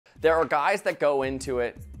There are guys that go into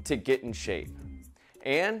it to get in shape,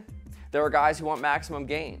 and there are guys who want maximum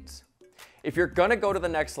gains. If you're gonna go to the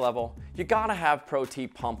next level, you gotta have Pro-T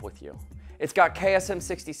Pump with you. It's got KSM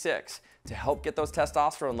 66 to help get those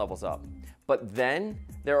testosterone levels up. But then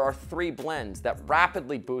there are 3 blends that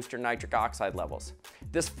rapidly boost your nitric oxide levels.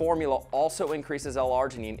 This formula also increases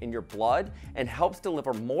L-arginine in your blood and helps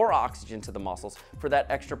deliver more oxygen to the muscles for that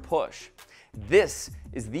extra push. This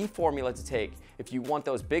is the formula to take if you want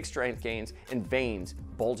those big strength gains and veins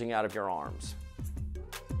bulging out of your arms.